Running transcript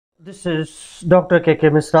This is Dr. K.K.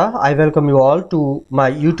 Misra. I welcome you all to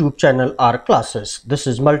my YouTube channel R Classes. This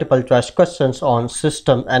is multiple choice questions on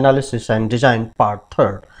system analysis and design part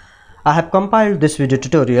 3rd. I have compiled this video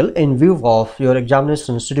tutorial in view of your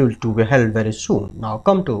examination schedule to be held very soon. Now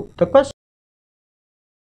come to the question.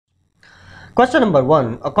 Question number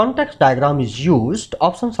 1. A context diagram is used.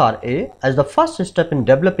 Options are A. As the first step in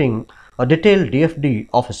developing a detailed DFD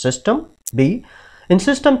of a system. B. In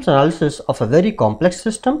systems analysis of a very complex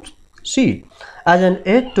system. C. As an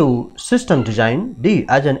aid to system design. D.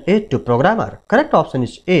 As an aid to programmer. Correct option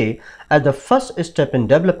is A. As the first step in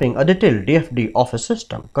developing a detailed DFD of a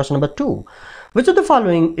system. Question number 2. Which of the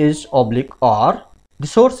following is oblique or the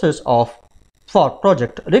sources for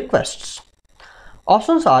project requests?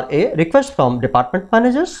 Options are A. Request from department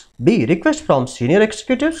managers. B. Request from senior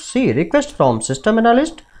executives. C. Request from system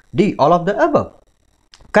analyst. D. All of the above.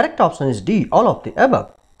 Correct option is D. All of the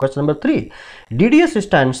above. Question number 3. DDS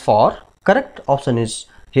stands for. Correct option is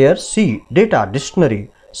here C. Data Dictionary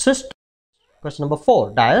System. Question number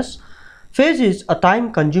 4. Phase is a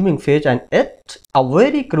time consuming phase and it's a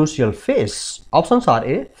very crucial phase. Options are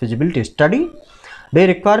A. Feasibility study. B.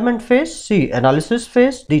 Requirement phase. C. Analysis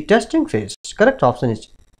phase. D. Testing phase. Correct option is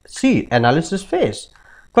C. Analysis phase.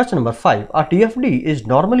 Question number 5. A DFD is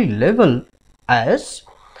normally labeled as.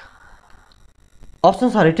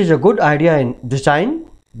 Options are it is a good idea in design.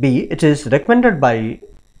 B. It is recommended by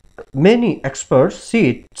many experts.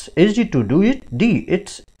 C. It's easy to do it. D.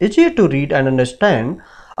 It's easier to read and understand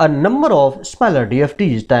a number of smaller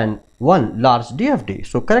DFDs than one large DFD.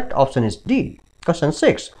 So correct option is D. Question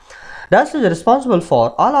 6. DAS is responsible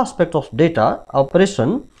for all aspects of data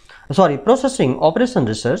processing, operation,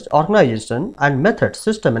 research, organization and method,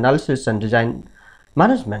 system analysis and design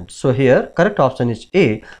management. So here correct option is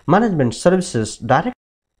A. Management services direct.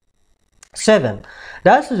 7.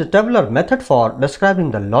 DAS is a tabular method for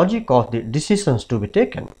describing the logic of the decisions to be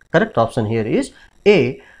taken. Correct option here is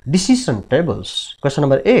A. Decision tables. Question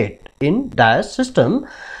number 8. In DAS system,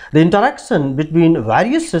 the interaction between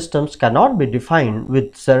various systems cannot be defined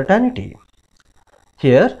with certainty.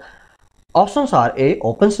 Here options are A.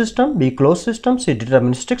 Open system. B. Closed system. C.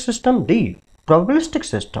 Deterministic system. D. Probabilistic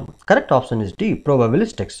system. Correct option is D.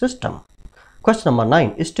 Probabilistic system. Question number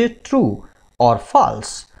 9. State true or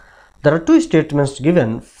false. There are two statements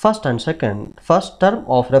given, first and second. First term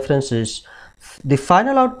of reference is the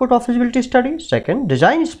final output of feasibility study. Second,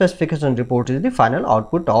 design specification report is the final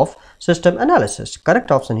output of system analysis.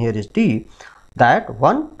 Correct option here is D. That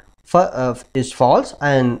one is false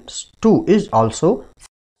and 2 is also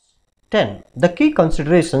 10. The key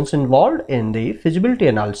considerations involved in the feasibility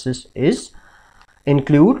analysis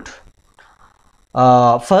include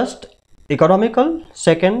first, economical,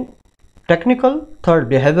 second, technical, third,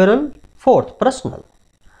 behavioral, fourth, personal.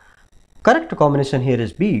 Correct combination here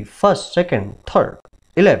is B. First, second, third.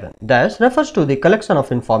 11. DAS refers to the collection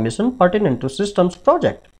of information pertinent to systems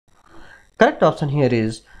project. Correct option here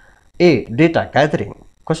is A. Data gathering.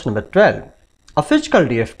 Question number 12. A physical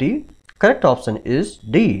DFD. Correct option is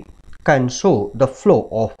D. Can show the flow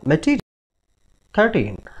of material.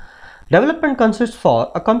 13. Development consists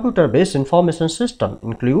for a computer-based information system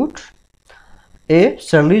include A.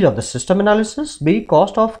 Salaries of the system analysis. B.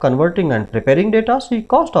 Cost of converting and preparing data. C.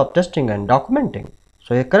 Cost of testing and documenting.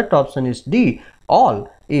 So a correct option is D.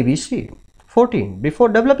 All ABC. 14. Before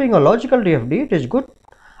developing a logical DFD, it is good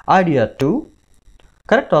idea to.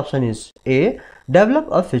 Correct option is A. Develop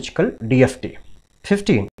a physical DFD.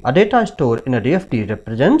 15. A data store in a DFD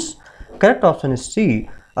represents. Correct option is C.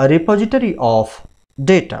 A repository of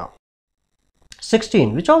data.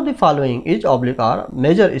 16. Which of the following is oblique or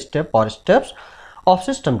major step or steps of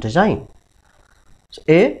system design?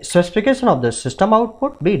 A. Specification of the system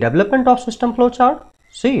output. B. Development of system flowchart.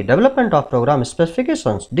 C. Development of program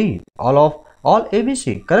specifications. D. All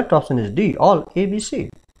ABC. Correct option is D. All ABC.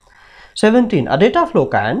 17. A data flow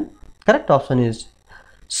can. Correct option is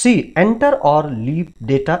C. Enter or leave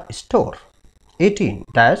data store. 18.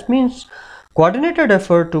 DAS means coordinated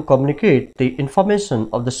effort to communicate the information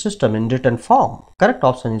of the system in written form. Correct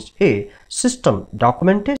option is A. System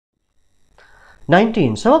documentation.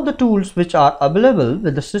 19. Some of the tools which are available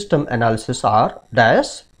with the system analysis are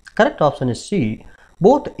DAS. Correct option is C.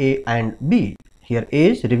 Both A and B. Here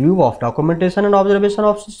A is review of documentation and observation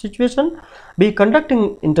of situation. B.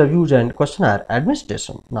 Conducting interviews and questionnaire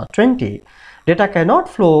administration. Now 20. Data cannot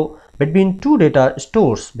flow between two data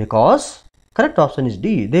stores because correct option is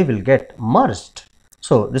D. They will get merged.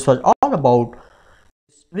 So this was all about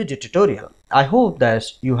this video tutorial. I hope that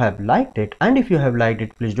you have liked it, and if you have liked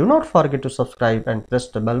it, please do not forget to subscribe and press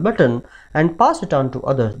the bell button and pass it on to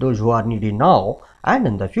others, those who are needy now and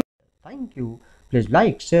in the future. Thank you. Please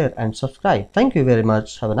like, share and subscribe. Thank you very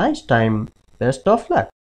much. Have a nice time. Best of luck.